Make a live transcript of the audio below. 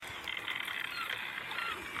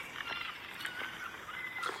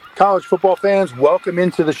College football fans, welcome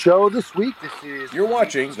into the show this week. You're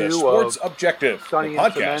watching the Sports Objective, Sonny the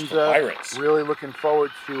podcast for Pirates. Really looking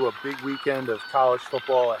forward to a big weekend of college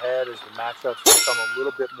football ahead as the matchups become a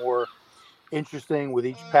little bit more interesting with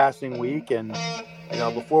each passing week. And,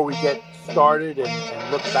 before we get started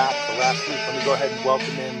and look back to last week, let me go ahead and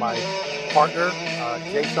welcome in my partner,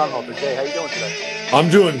 Jay Sunhofer. Jay, how you doing today? I'm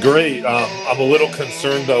doing great. I'm a little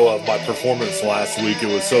concerned, though, of my performance last week. It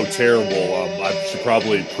was so terrible. I should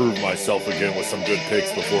probably prove myself again with some good picks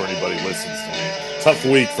before anybody listens to me. Tough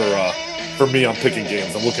week for me on picking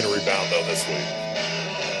games. I'm looking to rebound, though, this week.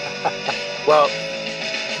 Well,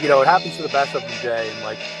 it happens to the best of them, Jay.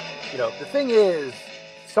 And, the thing is,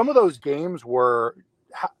 some of those games were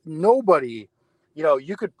nobody,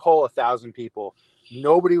 you could poll 1,000 people.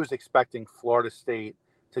 Nobody was expecting Florida State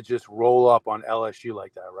to just roll up on LSU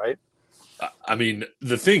like that, right? I mean,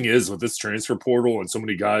 the thing is with this transfer portal and so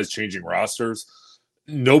many guys changing rosters,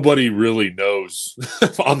 nobody really knows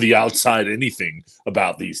on the outside anything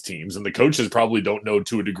about these teams. And the coaches probably don't know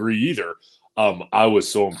to a degree either. I was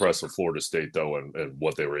so impressed with Florida State, though, and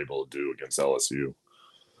what they were able to do against LSU.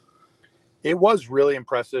 It was really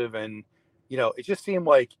impressive. And, it just seemed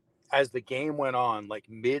like as the game went on, like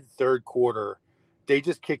mid-third quarter, they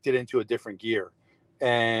just kicked it into a different gear.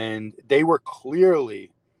 And they were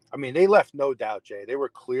clearly, they left no doubt, Jay. They were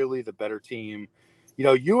clearly the better team.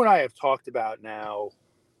 You and I have talked about now,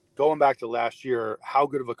 going back to last year, how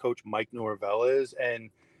good of a coach Mike Norvell is. And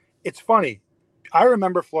it's funny. I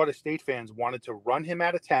remember Florida State fans wanted to run him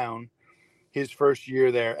out of town his first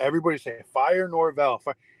year there. Everybody saying, fire Norvell.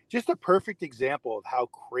 Fire. Just a perfect example of how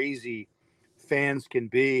crazy fans can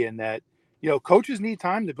be and that, coaches need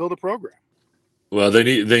time to build a program. Well,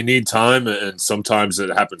 they need time, and sometimes it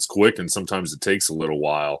happens quick, and sometimes it takes a little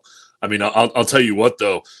while. I'll tell you what,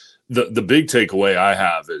 though, the big takeaway I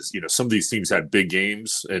have is, some of these teams had big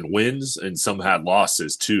games and wins, and some had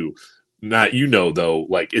losses too. Matt, though,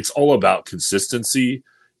 it's all about consistency,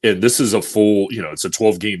 and this is a full, it's a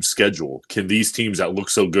 12-game schedule. Can these teams that look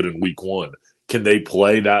so good in week one, can they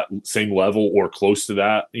play that same level or close to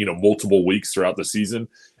that, multiple weeks throughout the season?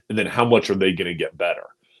 And then how much are they going to get better?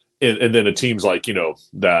 And then the teams like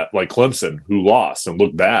Clemson, who lost and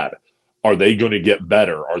looked bad, are they going to get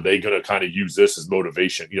better? Are they going to kind of use this as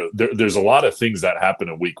motivation? There's a lot of things that happen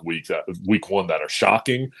in week one that are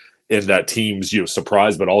shocking and that teams,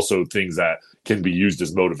 surprise, but also things that can be used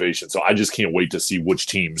as motivation. So I just can't wait to see which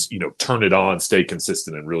teams, turn it on, stay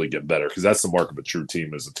consistent, and really get better, because that's the mark of a true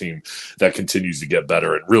team, is a team that continues to get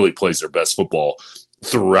better and really plays their best football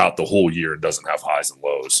throughout the whole year and doesn't have highs and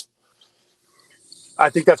lows. I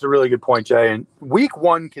think that's a really good point, Jay. And week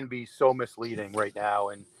one can be so misleading right now.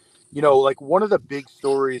 And, one of the big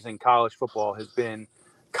stories in college football has been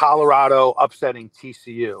Colorado upsetting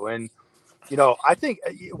TCU. And, I think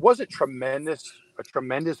it was a tremendous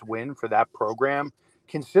win for that program,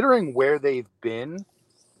 considering where they've been,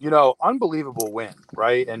 unbelievable win,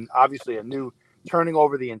 right? And obviously turning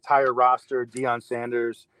over the entire roster, Deion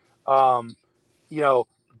Sanders,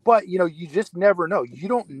 but, you just never know. You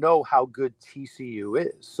don't know how good TCU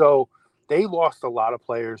is. So they lost a lot of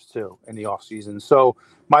players, too, in the offseason. So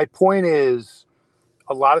my point is,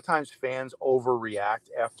 a lot of times fans overreact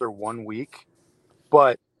after 1 week.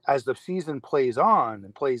 But as the season plays on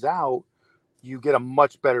and plays out, you get a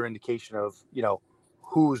much better indication of,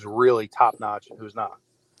 who's really top-notch and who's not.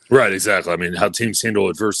 Right, exactly. How teams handle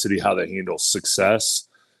adversity, how they handle success.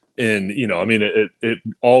 And, it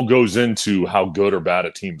all goes into how good or bad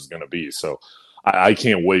a team's going to be. So I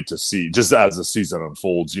can't wait to see, just as the season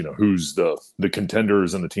unfolds, who's the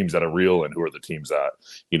contenders and the teams that are real and who are the teams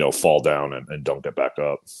that, fall down and don't get back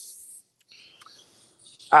up.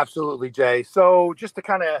 Absolutely, Jay. So just to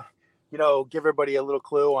kind of, give everybody a little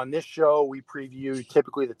clue, on this show, we preview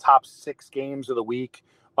typically the top 6 games of the week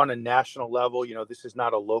on a national level. This is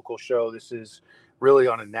not a local show. This is really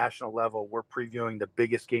on a national level. We're previewing the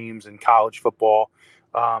biggest games in college football.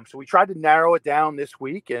 So we tried to narrow it down this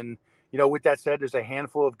week. And, with that said, there's a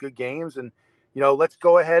handful of good games. And, let's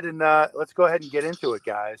go ahead and get into it,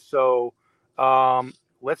 guys. So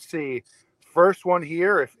let's see. First one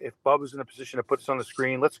here, if Bubba's in a position to put this on the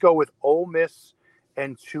screen, let's go with Ole Miss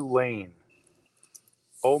and Tulane.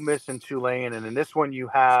 Ole Miss and Tulane. And in this one, you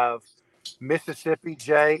have Mississippi,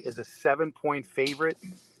 Jay, is a 7-point favorite.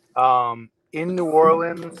 In New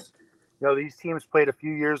Orleans, these teams played a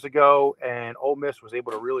few years ago, and Ole Miss was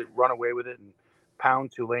able to really run away with it and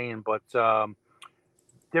pound Tulane. But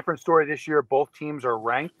different story this year. Both teams are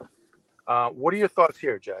ranked. What are your thoughts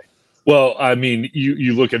here, Jay? Well,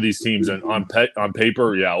 you look at these teams, and on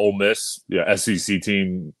paper, Ole Miss, SEC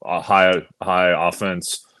team, high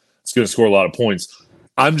offense. It's going to score a lot of points.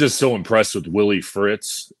 I'm just so impressed with Willie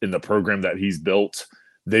Fritz in the program that he's built.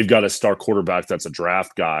 They've got a star quarterback that's a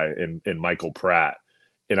draft guy in Michael Pratt.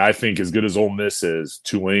 And I think as good as Ole Miss is,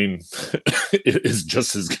 Tulane is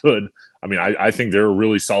just as good. I mean, I think they're a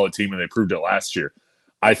really solid team, and they proved it last year.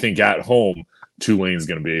 I think at home, Tulane's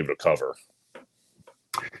going to be able to cover.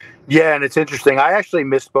 Yeah, and it's interesting. I actually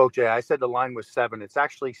misspoke, Jay. I said the line was 7. It's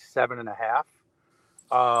actually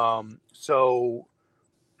 7.5. So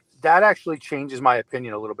that actually changes my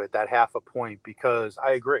opinion a little bit, that half a point, because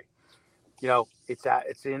I agree.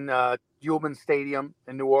 It's in Ullman Stadium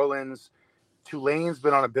in New Orleans. Tulane's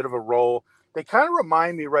been on a bit of a roll. They kind of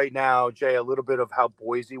remind me right now, Jay, a little bit of how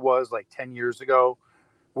Boise was like 10 years ago,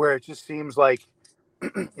 where it just seems like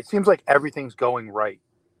everything's going right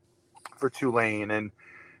for Tulane. And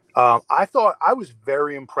I thought I was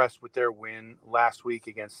very impressed with their win last week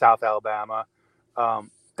against South Alabama.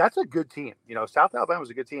 That's a good team. South Alabama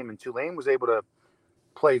was a good team, and Tulane was able to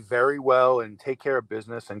play very well and take care of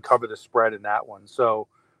business and cover the spread in that one. So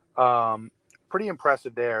pretty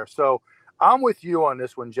impressive there. So I'm with you on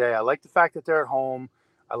this one, Jay. I like the fact that they're at home.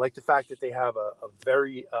 I like the fact that they have a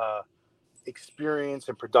very experienced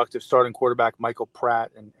and productive starting quarterback, Michael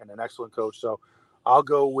Pratt, and an excellent coach. So I'll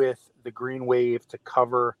go with the Green Wave to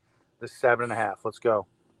cover the 7.5. Let's go.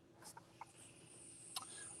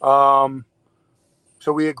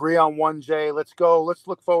 So we agree on one, Jay. Let's go. Let's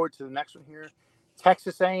look forward to the next one here.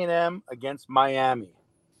 Texas A&M against Miami.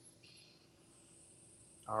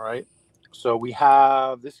 All right. So we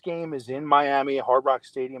have this game is in Miami, Hard Rock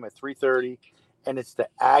Stadium at 3:30, and it's the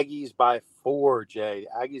Aggies by 4, Jay.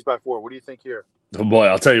 Aggies by 4. What do you think here? Oh boy,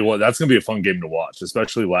 I'll tell you what, that's going to be a fun game to watch,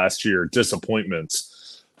 especially last year.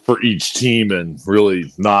 Disappointments for each team and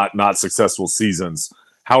really not successful seasons.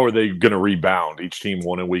 How are they going to rebound? Each team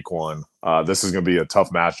won in week 1. This is going to be a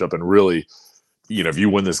tough matchup, and really, if you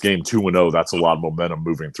win this game 2-0, that's a lot of momentum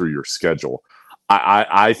moving through your schedule.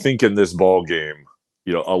 I think in this ball game,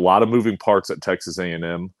 a lot of moving parts at Texas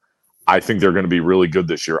A&M. I think they're going to be really good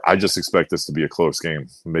this year. I just expect this to be a close game,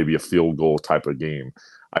 maybe a field goal type of game.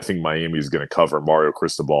 I think Miami is going to cover. Mario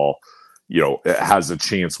Cristobal, has a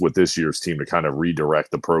chance with this year's team to kind of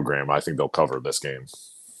redirect the program. I think they'll cover this game.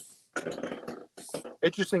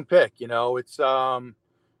 Interesting pick. It's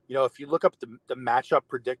if you look up the matchup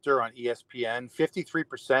predictor on ESPN,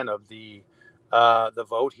 53% of the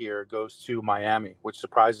vote here goes to Miami, which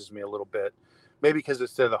surprises me a little bit. Maybe because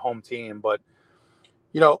it's the home team, but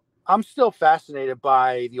I'm still fascinated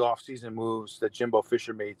by the offseason moves that Jimbo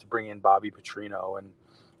Fisher made to bring in Bobby Petrino, and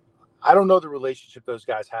I don't know the relationship those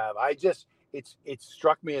guys have. It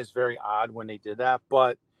struck me as very odd when they did that,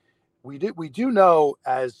 but we do know,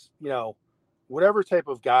 as whatever type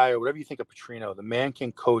of guy or whatever you think of Petrino, the man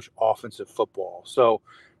can coach offensive football. So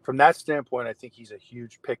from that standpoint, I think he's a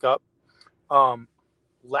huge pickup.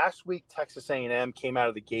 Last week, Texas A&M came out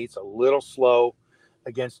of the gates a little slow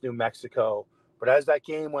against New Mexico, but as that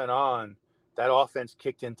game went on, that offense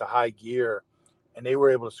kicked into high gear, and they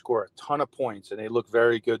were able to score a ton of points, and they looked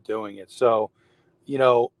very good doing it. So,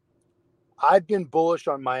 I've been bullish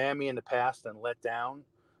on Miami in the past and let down.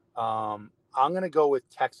 I'm going to go with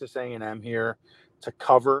Texas A&M here to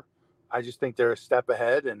cover. I just think they're a step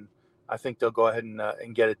ahead, and I think they'll go ahead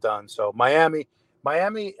and get it done. So Miami,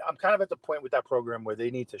 I'm kind of at the point with that program where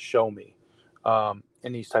they need to show me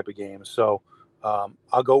in these type of games. So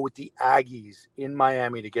I'll go with the Aggies in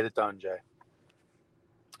Miami to get it done, Jay.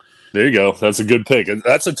 There you go. That's a good pick.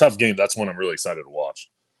 That's a tough game. That's one I'm really excited to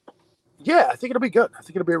watch. Yeah, I think it'll be good. I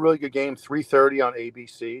think it'll be a really good game. 3:30 on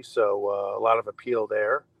ABC, so a lot of appeal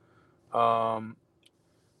there.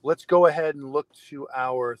 Let's go ahead and look to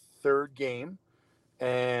our third game,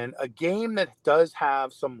 and a game that does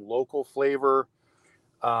have some local flavor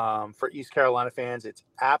for East Carolina fans. It's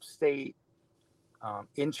App State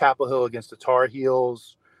in Chapel Hill against the Tar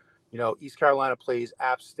Heels. East Carolina plays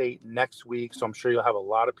App State next week, so I'm sure you'll have a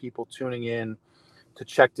lot of people tuning in to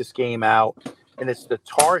check this game out. And it's the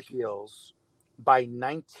Tar Heels by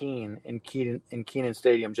 19 in Kenan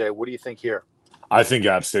Stadium. Jay, what do you think here? I think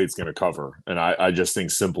App State's going to cover, and I just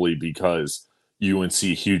think simply because UNC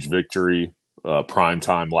huge victory, prime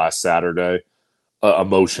time last Saturday,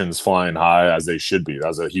 emotions flying high as they should be. That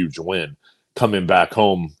was a huge win. Coming back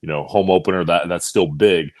home, home opener, that's still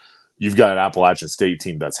big. You've got an Appalachian State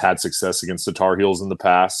team that's had success against the Tar Heels in the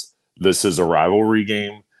past. This is a rivalry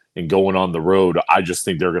game, and going on the road, I just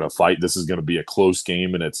think they're going to fight. This is going to be a close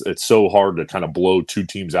game, and it's so hard to kind of blow two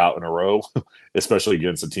teams out in a row, especially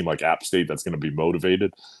against a team like App State that's going to be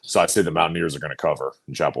motivated. So I say the Mountaineers are going to cover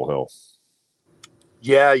in Chapel Hill.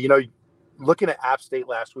 Yeah, looking at App State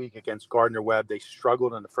last week against Gardner-Webb, they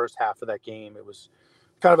struggled in the first half of that game. It was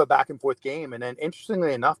kind of a back and forth game. And then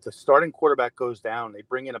interestingly enough, the starting quarterback goes down. They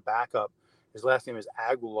bring in a backup. His last name is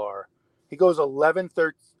Aguilar. He goes 11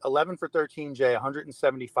 for 13, Jay,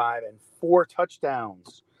 175 and 4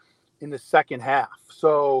 touchdowns in the second half.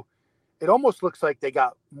 So it almost looks like they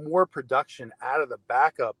got more production out of the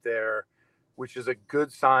backup there, which is a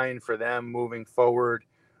good sign for them moving forward.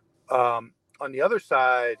 On the other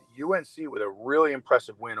side, UNC with a really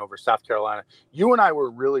impressive win over South Carolina. You and I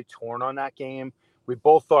were really torn on that game. We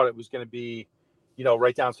both thought it was going to be,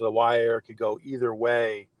 right down to the wire. It could go either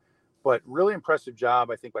way. But really impressive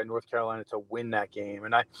job, I think, by North Carolina to win that game.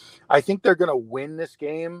 And I think they're going to win this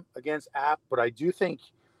game against App. But I do think,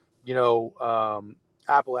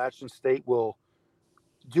 Appalachian State will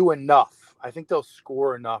do enough. I think they'll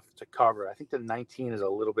score enough to cover. I think the 19 is a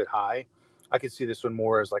little bit high. I could see this one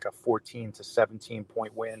more as like a 14 to 17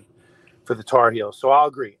 point win for the Tar Heels. So I'll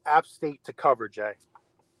agree. App State to cover, Jay.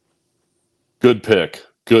 Good pick.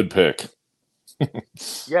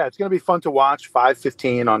 Yeah, it's going to be fun to watch.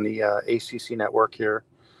 5:15 on the ACC network here.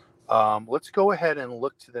 Let's go ahead and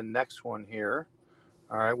look to the next one here.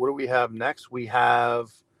 All right, what do we have next? We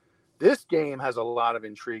have this game has a lot of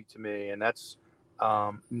intrigue to me, and that's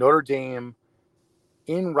Notre Dame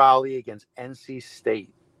in Raleigh against NC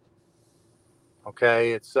State.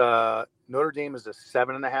 Okay, it's Notre Dame is a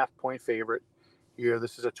 7.5 point favorite here.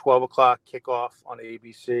 This is a 12 o'clock kickoff on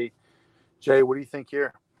ABC. Jay, what do you think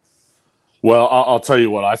here? Well, I'll tell you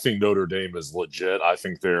what. I think Notre Dame is legit. I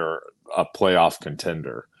think they're a playoff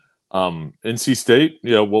contender. NC State,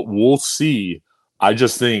 we'll see. I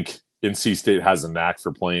just think NC State has a knack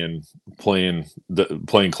for playing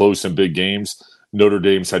close in big games. Notre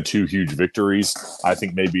Dame's had 2 huge victories. I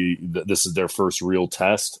think maybe this is their first real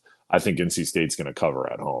test. I think NC State's going to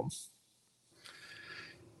cover at home.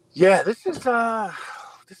 Yeah, this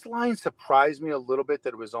line surprised me a little bit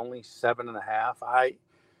that it was only 7.5.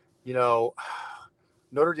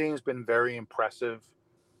 Notre Dame's been very impressive,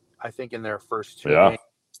 I think, in their first 2 games.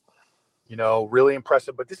 Really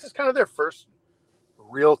impressive. But this is kind of their first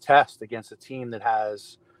real test against a team that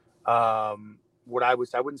has I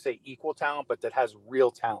wouldn't say equal talent, but that has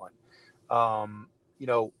real talent. I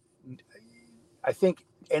think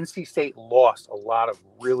NC State lost a lot of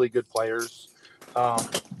really good players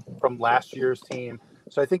from last year's team.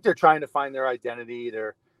 So I think they're trying to find their identity.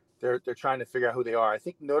 They're trying to figure out who they are. I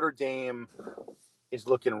think Notre Dame is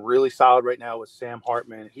looking really solid right now with Sam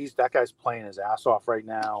Hartman. That guy's playing his ass off right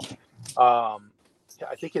now. I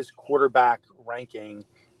think his quarterback ranking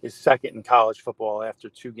is second in college football after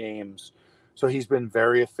 2 games. So he's been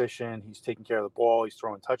very efficient. He's taking care of the ball. He's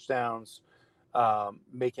throwing touchdowns,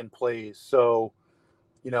 making plays. So,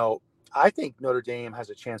 I think Notre Dame has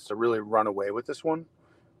a chance to really run away with this one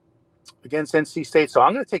against NC State. So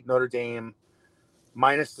I'm going to take Notre Dame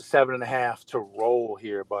minus the 7.5 to roll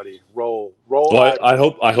here, buddy. Roll. Well,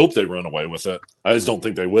 I hope they run away with it. I just don't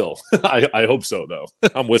think they will. I hope so, though.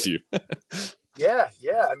 I'm with you. Yeah.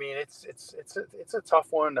 I mean, it's a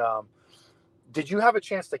tough one. Did you have a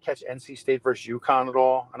chance to catch NC State versus UConn at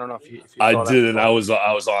all? I don't know if you I didn't. I was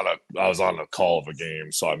on a call of a game,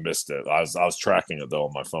 so I missed it. I was tracking it though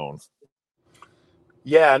on my phone.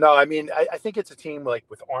 Yeah, no, I mean, I think it's a team like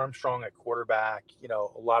with Armstrong at quarterback,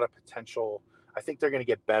 a lot of potential. I think they're going to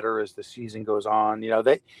get better as the season goes on.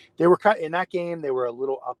 They were kind of, in that game, they were a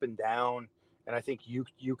little up and down, and I think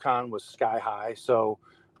UConn was sky high. So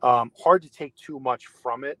hard to take too much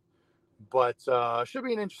from it, but should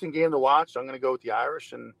be an interesting game to watch. I'm going to go with the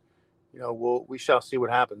Irish, and we shall see what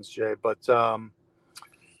happens, Jay. But I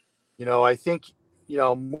think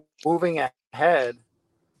moving ahead,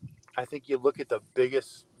 I think you look at the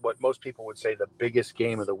biggest, what most people would say, the biggest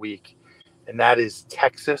game of the week, and that is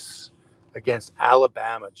Texas against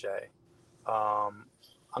Alabama, Jay. I'm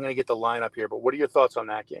going to get the lineup here, but what are your thoughts on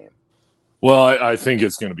that game? Well, I think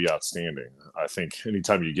it's going to be outstanding. I think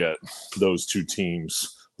anytime you get those 2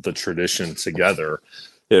 teams with a tradition together,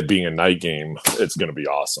 it being a night game, it's going to be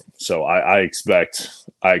awesome. So I expect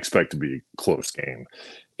to be a close game,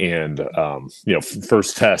 and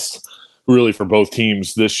first test really for both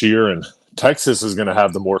teams this year, and Texas is going to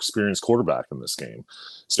have the more experienced quarterback in this game,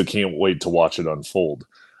 so can't wait to watch it unfold.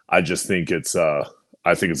 I just think it's going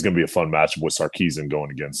to be a fun matchup with Sarkisian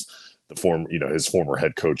going against his former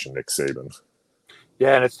head coach and Nick Saban.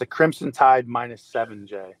 Yeah, and it's the Crimson Tide -7,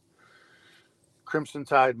 Jay. Crimson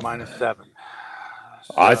Tide -7.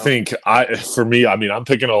 So, I think I'm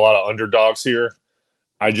picking a lot of underdogs here.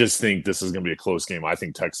 I just think this is going to be a close game. I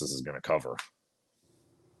think Texas is going to cover.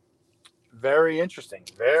 Very interesting,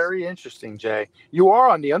 Jay. You are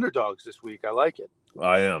on the underdogs this week. I like it.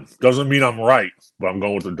 I am. Doesn't mean I'm right, but I'm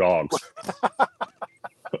going with the dogs.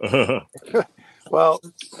 Well,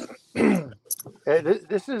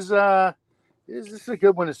 this is a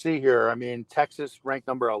good one to see here. I mean, Texas ranked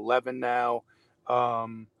number 11 now.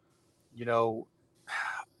 You know,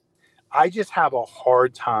 I just have a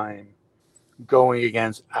hard time going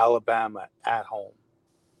against Alabama at home.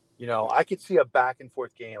 You know, I could see a back and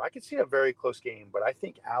forth game. I could see a very close game, but I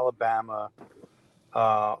think Alabama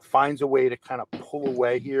finds a way to kind of pull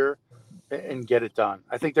away here and get it done.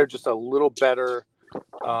 I think they're just a little better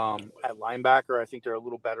at linebacker. I think they're a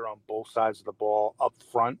little better on both sides of the ball up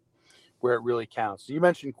front where it really counts. So you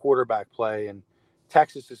mentioned quarterback play, and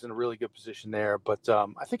Texas is in a really good position there. But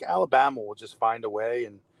I think Alabama will just find a way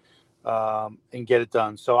and get it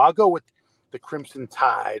done. So I'll go with the Crimson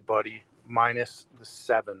Tide, buddy, minus the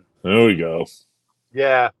 7. There we go.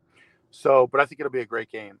 Yeah. So, but I think it'll be a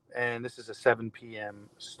great game. And this is a 7 p.m.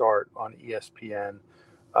 start on ESPN.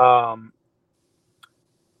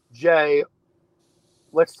 Jay,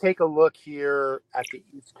 let's take a look here at the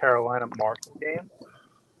East Carolina Marshall game.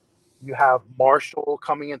 You have Marshall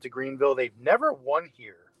coming into Greenville. They've never won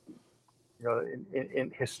here. You know,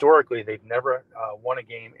 in historically, they've never won a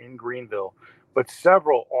game in Greenville, but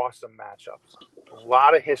several awesome matchups. A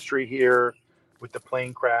lot of history here with the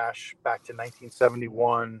plane crash back to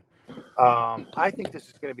 1971. I think this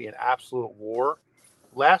is going to be an absolute war.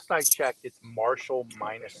 Last I checked, it's Marshall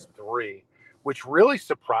 -3, which really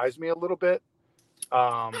surprised me a little bit.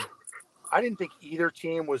 I didn't think either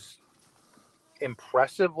team was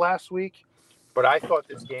impressive last week, but I thought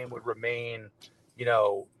this game would remain, you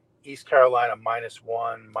know, East Carolina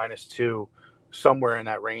 -1, -2, somewhere in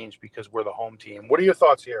that range because we're the home team. What are your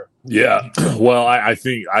thoughts here? Yeah, well, I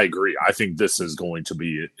think I agree. I think this is going to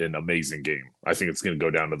be an amazing game. I think it's going to go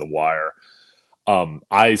down to the wire.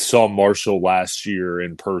 I saw Marshall last year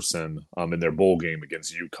in person in their bowl game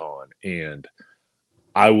against UConn, and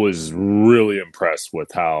I was really impressed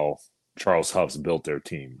with how Charles Huff's built their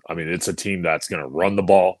team. I mean, it's a team that's going to run the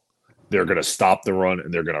ball, they're going to stop the run,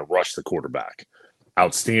 and they're going to rush the quarterback.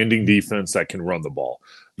 Outstanding defense that can run the ball.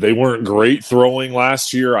 They weren't great throwing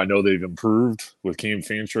last year. I know they've improved with Cam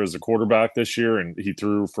Fancher as a quarterback this year, and he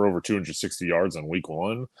threw for over 260 yards on week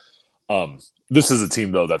 1. This is a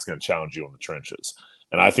team, though, that's going to challenge you in the trenches.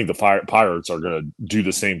 And I think the Pirates are going to do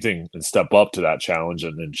the same thing and step up to that challenge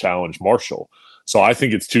and then challenge Marshall. So I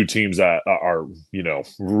think it's two teams that are, you know,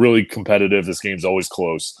 really competitive. This game's always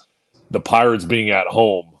close. The Pirates being at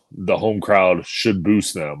home, the home crowd should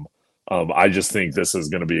boost them. I just think this is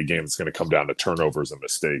going to be a game that's going to come down to turnovers and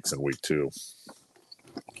mistakes in week 2.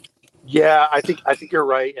 Yeah, I think you're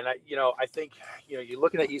right, and I think you're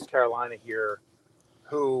looking at East Carolina here,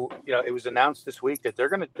 who it was announced this week that they're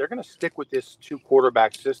gonna stick with this 2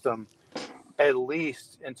 quarterback system at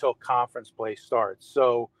least until conference play starts.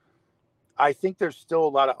 So I think there's still a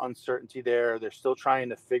lot of uncertainty there. They're still trying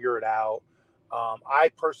to figure it out.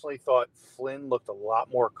 I personally thought Flynn looked a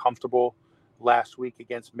lot more comfortable last week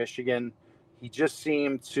against Michigan. He just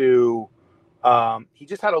seemed to he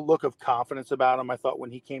just had a look of confidence about him. I thought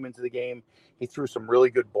when he came into the game, he threw some really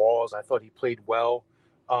good balls. I thought he played well.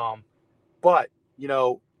 But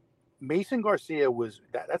Mason Garcia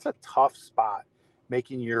that's a tough spot,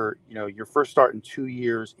 making your first start in 2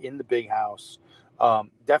 years in the big house.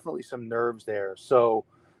 Definitely some nerves there. So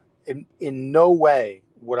in no way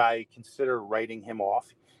would I consider writing him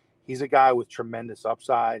off. He's a guy with tremendous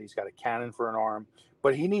upside. He's got a cannon for an arm,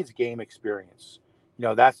 but he needs game experience.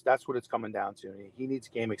 That's what it's coming down to. He needs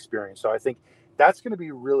game experience. So I think that's going to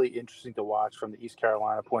be really interesting to watch from the East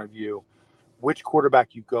Carolina point of view, which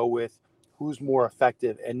quarterback you go with, who's more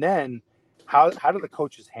effective, and then how do the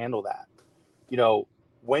coaches handle that?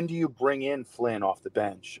 When do you bring in Flynn off the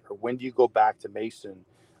bench, or when do you go back to Mason?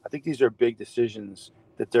 I think these are big decisions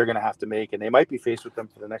that they're going to have to make, and they might be faced with them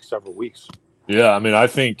for the next several weeks. Yeah, I mean, I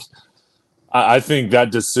think that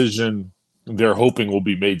decision they're hoping will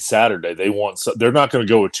be made Saturday. They're not going to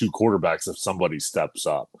go with 2 quarterbacks if somebody steps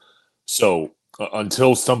up. So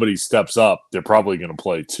until somebody steps up, they're probably going to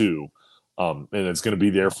play 2, and it's going to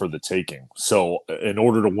be there for the taking. So in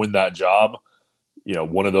order to win that job,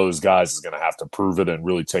 one of those guys is going to have to prove it and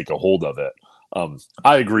really take a hold of it.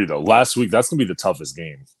 I agree, though. Last week, that's going to be the toughest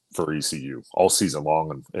game for ECU all season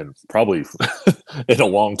long, and probably in a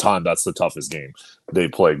long time, that's the toughest game they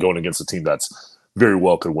play, going against a team that's very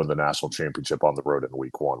well could win the national championship on the road in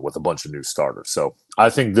week 1 with a bunch of new starters. So I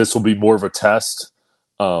think this will be more of a test,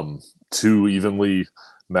 2 evenly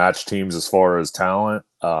matched teams as far as talent.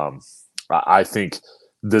 I think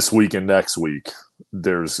this week and next week,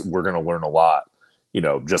 we're going to learn a lot,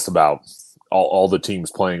 just about all the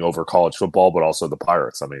teams playing over college football, but also the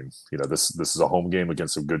Pirates. I mean, this is a home game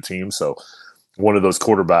against a good team. So one of those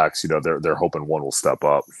quarterbacks, they're hoping one will step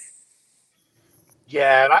up.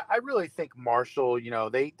 Yeah, and I really think Marshall,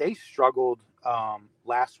 they struggled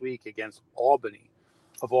last week against Albany,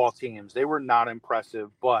 of all teams. They were not impressive,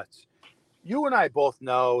 but you and I both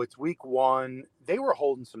know it's week one. They were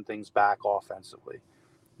holding some things back offensively.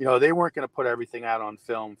 They weren't going to put everything out on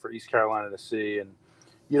film for East Carolina to see, and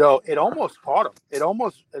it almost caught them. It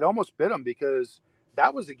almost bit them because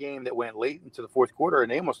that was a game that went late into the fourth quarter, and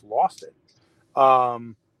they almost lost it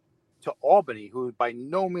to Albany, who by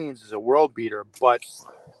no means is a world beater. But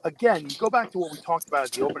again, you go back to what we talked about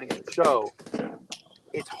at the opening of the show.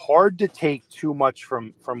 It's hard to take too much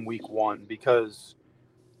from week one because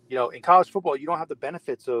in college football you don't have the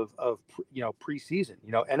benefits of preseason.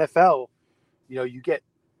 NFL, you get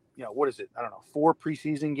what is it? I don't know, 4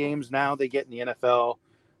 preseason games now they get in the NFL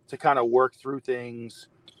to kind of work through things,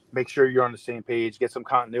 make sure you're on the same page, get some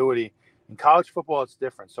continuity. In college football, it's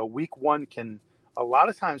different. So week one can a lot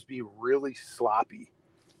of times be really sloppy.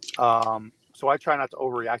 So I try not to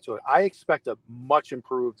overreact to it. I expect a much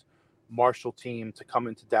improved Marshall team to come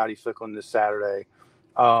into Dowdy-Ficklen this Saturday.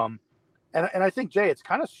 And I think, Jay, it's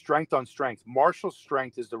kind of strength on strength. Marshall's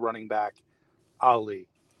strength is the running back, Ali.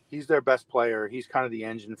 He's their best player. He's kind of the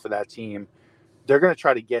engine for that team. They're going to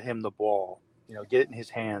try to get him the ball, get it in his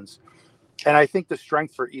hands. And I think the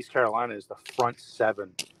strength for East Carolina is the front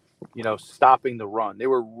seven, stopping the run. They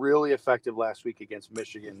were really effective last week against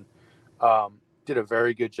Michigan. Did a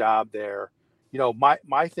very good job there.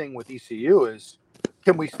 My thing with ECU is,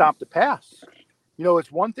 can we stop the pass?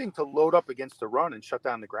 It's one thing to load up against the run and shut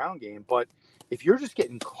down the ground game, but if you're just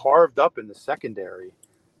getting carved up in the secondary,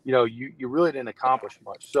 you really didn't accomplish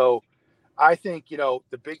much. So I think, the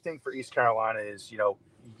big thing for East Carolina is, you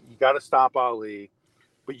got to stop Ali,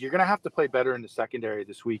 but you're going to have to play better in the secondary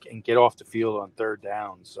this week and get off the field on third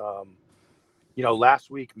downs. Last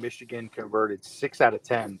week, Michigan converted 6 out of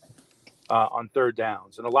 10 on third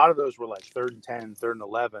downs. And a lot of those were like 3rd and 10, 3rd and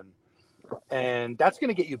 11. And that's going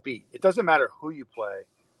to get you beat. It doesn't matter who you play.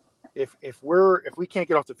 If we can't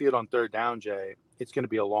get off the field on third down, Jay, it's going to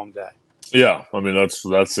be a long day. Yeah, I mean that's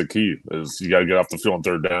the key is you got to get off the field on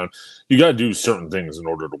third down. You got to do certain things in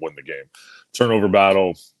order to win the game. Turnover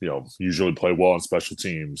battle, usually play well on special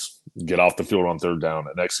teams, get off the field on third down,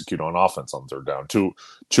 and execute on offense on third down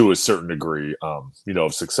to a certain degree,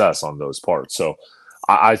 of success on those parts. So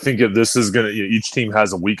I think if this is going to, each team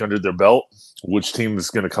has a week under their belt, which team is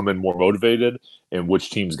going to come in more motivated and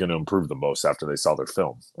which team's going to improve the most after they saw their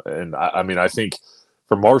film. And I think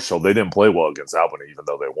for Marshall, they didn't play well against Albany, even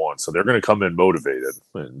though they won. So they're going to come in motivated.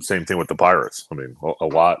 And same thing with the Pirates. I mean, a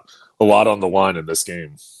lot on the line in this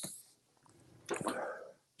game.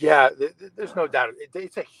 Yeah, there's no doubt.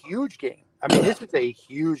 It's a huge game. I mean, this is a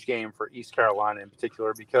huge game for East Carolina in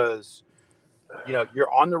particular because,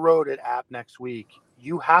 you're on the road at App next week.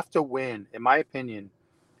 You have to win, in my opinion,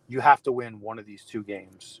 you have to win one of these 2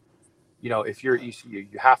 games. If you're ECU,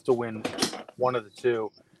 you have to win one of the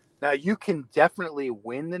 2. Now, you can definitely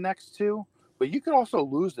win the next 2, but you could also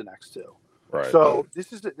lose the next 2. Right. So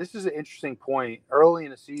this is an interesting point. Early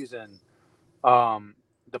in the season,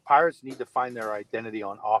 the Pirates need to find their identity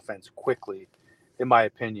on offense quickly, in my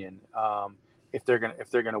opinion, if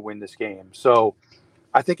they're gonna win this game. So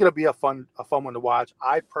I think it'll be a fun one to watch.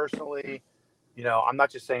 I personally, I'm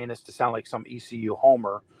not just saying this to sound like some ECU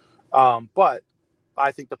homer, but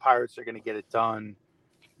I think the Pirates are going to get it done.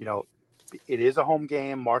 It is a home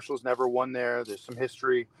game. Marshall's never won there. There's some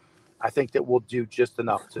history. I think that we'll do just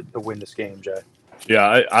enough to win this game, Jay.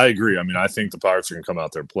 Yeah, I agree. I mean, I think the Pirates are going to come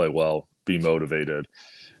out there, play well, be motivated.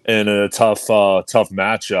 And in a tough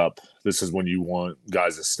matchup, this is when you want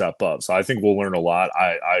guys to step up. So I think we'll learn a lot.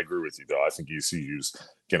 I agree with you, though. I think ECU's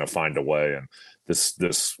going to find a way. And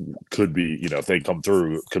this could be, if they come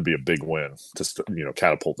through, it could be a big win to,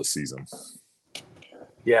 catapult the season.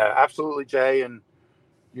 Yeah, absolutely, Jay. And,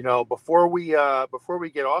 before we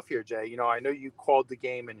get off here, Jay, I know you called the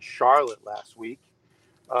game in Charlotte last week.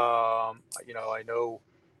 I know,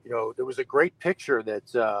 there was a great picture that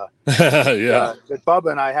that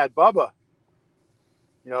Bubba and I had. Bubba,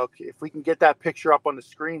 if we can get that picture up on the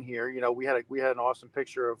screen here, we had an awesome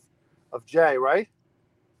picture of Jay, right?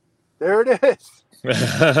 There it is.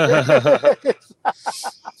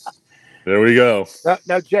 There we go.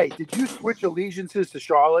 Now, Jay, did you switch allegiances to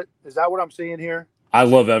Charlotte? Is that what I'm seeing here? I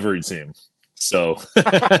love every team. So,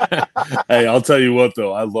 hey, I'll tell you what,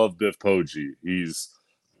 though. I love Biff Poggi. He's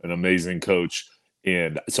an amazing coach.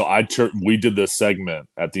 And so we did this segment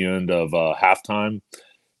at the end of halftime.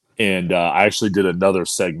 And I actually did another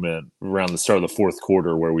segment around the start of the fourth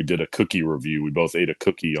quarter where we did a cookie review. We both ate a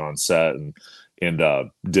cookie on set and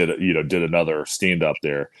did another stand up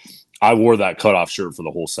there. I wore that cutoff shirt for the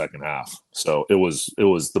whole second half, so it was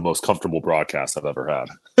the most comfortable broadcast I've ever had.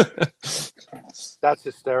 That's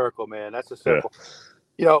hysterical, man. That's hysterical. Yeah.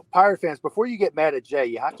 You know, Pirate fans, before you get mad at Jay,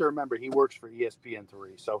 you have to remember he works for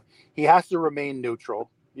ESPN3, so he has to remain neutral.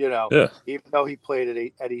 You know, Yeah. even though he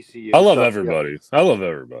played at ECU. I love everybody. Yeah. I love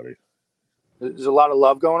everybody. There's a lot of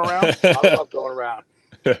love going around. A lot of love going around.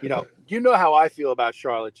 You know how I feel about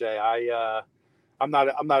Charlotte, Jay. I'm not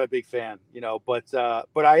a big fan,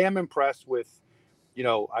 but I am impressed with,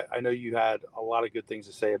 I know you had a lot of good things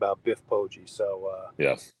to say about Biff Poggi. So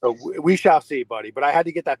yeah, so we shall see, buddy. But I had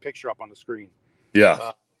to get that picture up on the screen.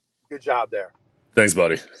 Yeah. Good job there. Thanks,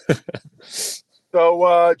 buddy.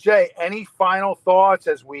 So Jay, any final thoughts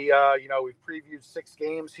as we we've previewed 6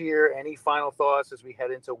 games here? Any final thoughts as we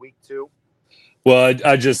head into week 2? Well,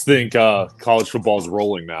 I just think college football is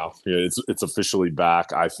rolling now. Yeah, it's officially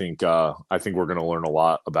back. I think we're going to learn a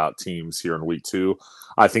lot about teams here in week 2.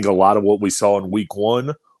 I think a lot of what we saw in week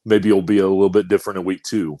 1 maybe it'll be a little bit different in week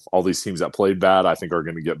 2. All these teams that played bad, I think, are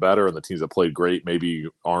going to get better, and the teams that played great maybe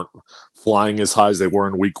aren't flying as high as they were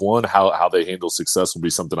in week 1. How they handle success will be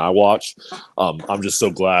something I watch. I'm just so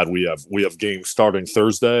glad we have games starting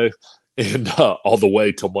Thursday and all the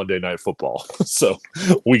way till Monday Night Football. So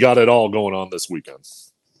we got it all going on this weekend.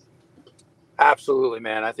 Absolutely,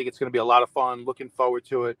 man. I think it's going to be a lot of fun. Looking forward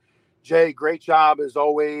to it. Jay, great job as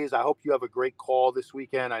always. I hope you have a great call this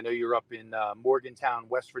weekend. I know you're up in Morgantown,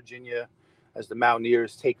 West Virginia, as the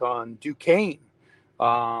Mountaineers take on Duquesne.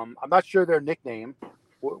 I'm not sure their nickname.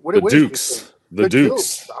 What the Dukes. The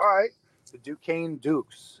Dukes. All right. The Duquesne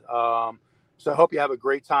Dukes. So I hope you have a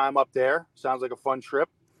great time up there. Sounds like a fun trip.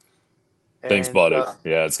 Thanks, buddy.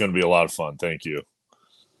 Yeah, it's going to be a lot of fun. Thank you.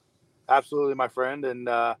 Absolutely, my friend. And,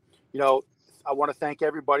 I want to thank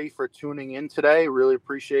everybody for tuning in today. Really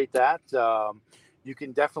appreciate that. You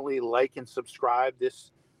can definitely like and subscribe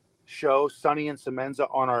this show, Sonny and Semenza,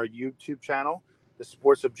 on our YouTube channel, The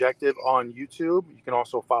Sports Objective on YouTube. You can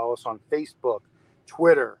also follow us on Facebook,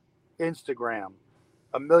 Twitter, Instagram,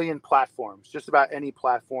 a million platforms, just about any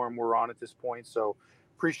platform we're on at this point. So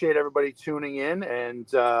appreciate everybody tuning in.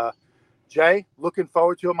 And Jay, looking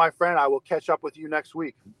forward to it, my friend. I will catch up with you next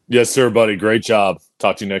week. Yes, sir, buddy. Great job.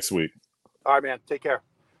 Talk to you next week. All right, man. Take care.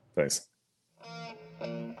 Thanks.